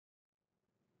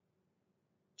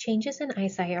Changes in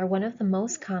eyesight are one of the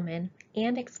most common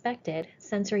and expected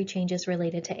sensory changes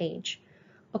related to age.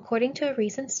 According to a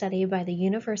recent study by the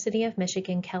University of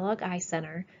Michigan Kellogg Eye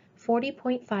Center,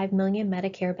 40.5 million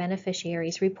Medicare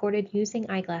beneficiaries reported using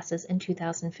eyeglasses in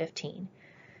 2015.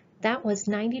 That was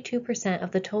 92% of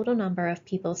the total number of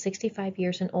people 65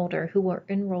 years and older who were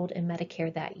enrolled in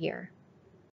Medicare that year.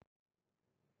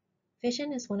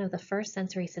 Vision is one of the first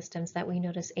sensory systems that we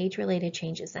notice age-related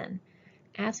changes in.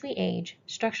 As we age,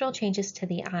 structural changes to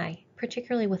the eye,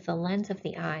 particularly with the lens of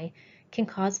the eye, can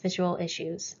cause visual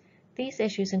issues. These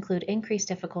issues include increased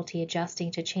difficulty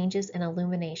adjusting to changes in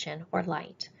illumination or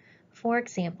light. For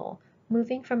example,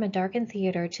 moving from a darkened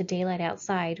theater to daylight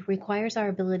outside requires our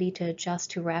ability to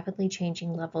adjust to rapidly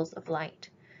changing levels of light.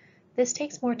 This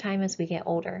takes more time as we get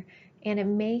older, and it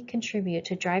may contribute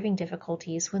to driving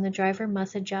difficulties when the driver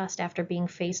must adjust after being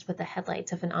faced with the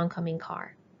headlights of an oncoming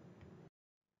car.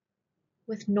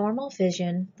 With normal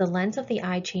vision, the lens of the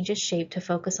eye changes shape to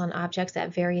focus on objects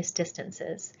at various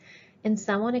distances. In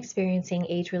someone experiencing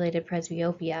age-related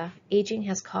presbyopia, aging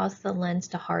has caused the lens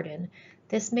to harden.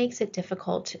 This makes it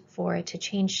difficult for it to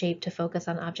change shape to focus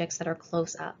on objects that are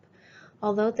close up.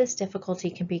 Although this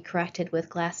difficulty can be corrected with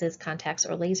glasses, contacts,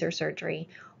 or laser surgery,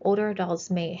 older adults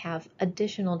may have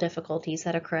additional difficulties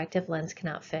that a corrective lens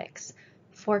cannot fix.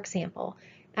 For example,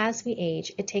 as we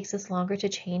age, it takes us longer to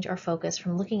change our focus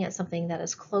from looking at something that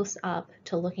is close up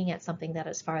to looking at something that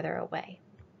is farther away.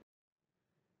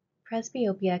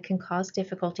 Presbyopia can cause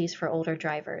difficulties for older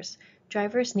drivers.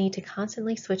 Drivers need to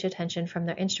constantly switch attention from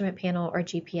their instrument panel or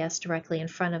GPS directly in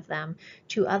front of them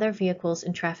to other vehicles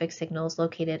and traffic signals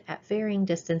located at varying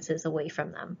distances away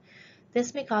from them.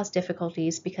 This may cause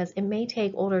difficulties because it may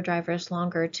take older drivers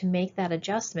longer to make that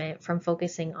adjustment from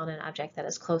focusing on an object that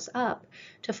is close up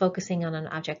to focusing on an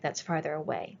object that's farther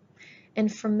away. In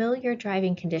familiar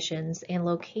driving conditions and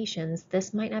locations,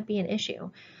 this might not be an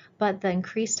issue, but the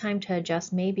increased time to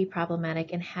adjust may be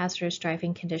problematic in hazardous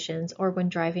driving conditions or when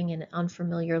driving in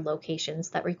unfamiliar locations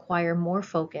that require more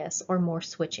focus or more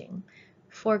switching.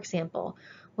 For example,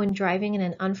 when driving in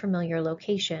an unfamiliar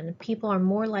location, people are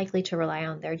more likely to rely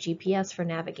on their GPS for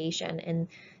navigation, and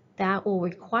that will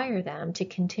require them to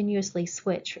continuously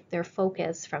switch their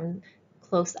focus from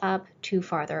close up to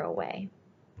farther away.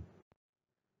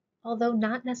 Although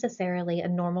not necessarily a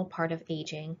normal part of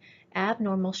aging,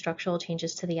 abnormal structural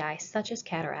changes to the eye, such as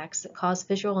cataracts, cause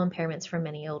visual impairments for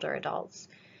many older adults.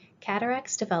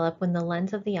 Cataracts develop when the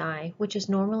lens of the eye, which is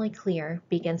normally clear,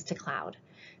 begins to cloud.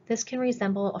 This can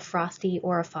resemble a frosty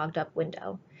or a fogged up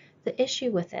window. The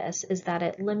issue with this is that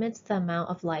it limits the amount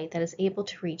of light that is able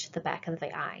to reach the back of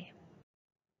the eye.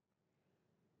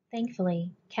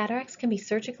 Thankfully, cataracts can be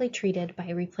surgically treated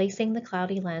by replacing the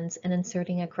cloudy lens and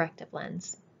inserting a corrective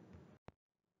lens.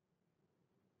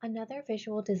 Another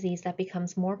visual disease that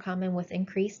becomes more common with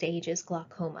increased age is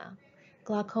glaucoma.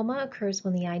 Glaucoma occurs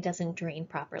when the eye doesn't drain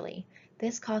properly.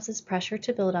 This causes pressure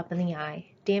to build up in the eye,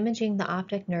 damaging the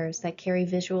optic nerves that carry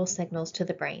visual signals to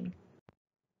the brain.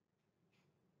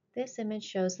 This image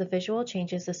shows the visual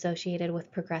changes associated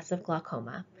with progressive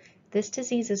glaucoma. This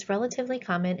disease is relatively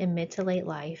common in mid to late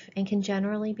life and can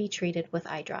generally be treated with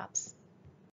eye drops.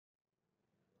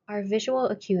 Our visual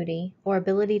acuity, or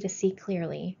ability to see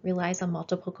clearly, relies on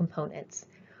multiple components,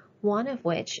 one of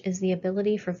which is the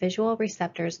ability for visual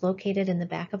receptors located in the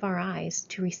back of our eyes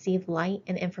to receive light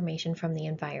and information from the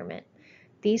environment.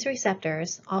 These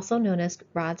receptors, also known as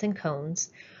rods and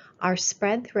cones, are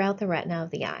spread throughout the retina of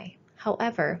the eye.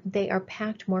 However, they are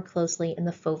packed more closely in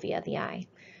the fovea of the eye.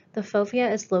 The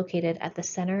fovea is located at the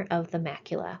center of the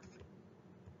macula.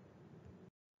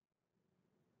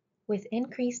 With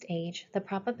increased age, the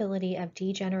probability of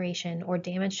degeneration or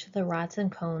damage to the rods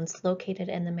and cones located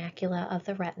in the macula of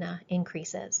the retina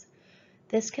increases.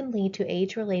 This can lead to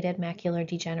age-related macular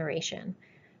degeneration,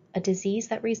 a disease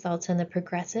that results in the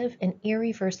progressive and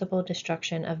irreversible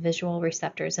destruction of visual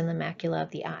receptors in the macula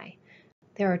of the eye.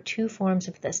 There are two forms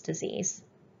of this disease,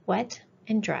 wet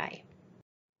and dry.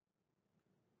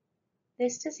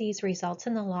 This disease results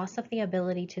in the loss of the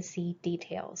ability to see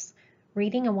details.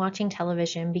 Reading and watching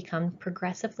television become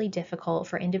progressively difficult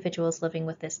for individuals living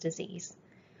with this disease.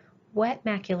 Wet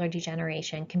macular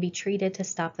degeneration can be treated to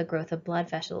stop the growth of blood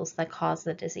vessels that cause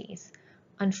the disease.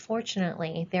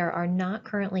 Unfortunately, there are not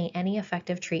currently any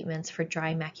effective treatments for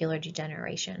dry macular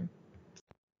degeneration.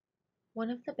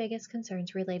 One of the biggest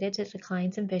concerns related to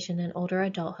declines in vision in older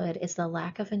adulthood is the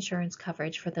lack of insurance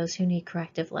coverage for those who need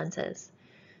corrective lenses.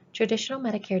 Traditional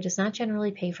Medicare does not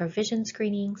generally pay for vision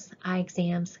screenings, eye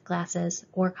exams, glasses,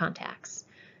 or contacts.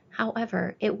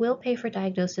 However, it will pay for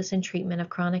diagnosis and treatment of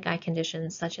chronic eye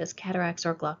conditions such as cataracts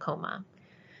or glaucoma.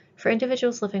 For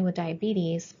individuals living with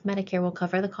diabetes, Medicare will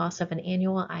cover the cost of an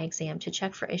annual eye exam to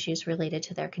check for issues related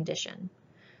to their condition.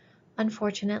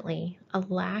 Unfortunately, a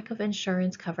lack of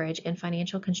insurance coverage and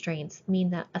financial constraints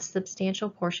mean that a substantial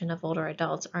portion of older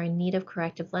adults are in need of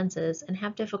corrective lenses and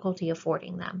have difficulty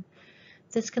affording them.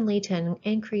 This can lead to an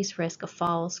increased risk of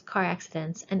falls, car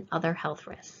accidents, and other health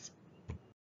risks.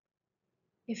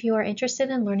 If you are interested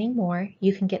in learning more,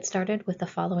 you can get started with the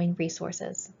following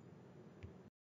resources.